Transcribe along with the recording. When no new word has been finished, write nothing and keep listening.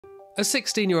A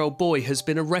 16-year-old boy has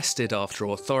been arrested after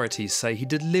authorities say he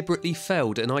deliberately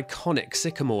felled an iconic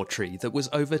sycamore tree that was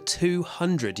over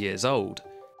 200 years old.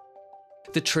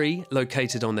 The tree,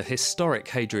 located on the historic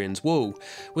Hadrian's Wall,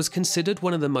 was considered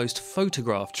one of the most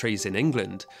photographed trees in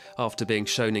England, after being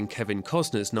shown in Kevin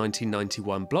Costner's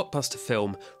 1991 blockbuster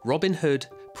film Robin Hood,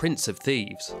 Prince of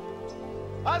Thieves.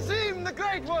 Azim the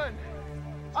Great One!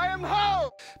 I am home!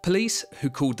 Police, who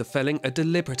called the felling a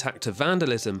deliberate act of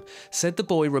vandalism, said the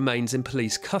boy remains in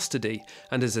police custody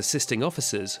and is assisting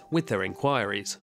officers with their inquiries.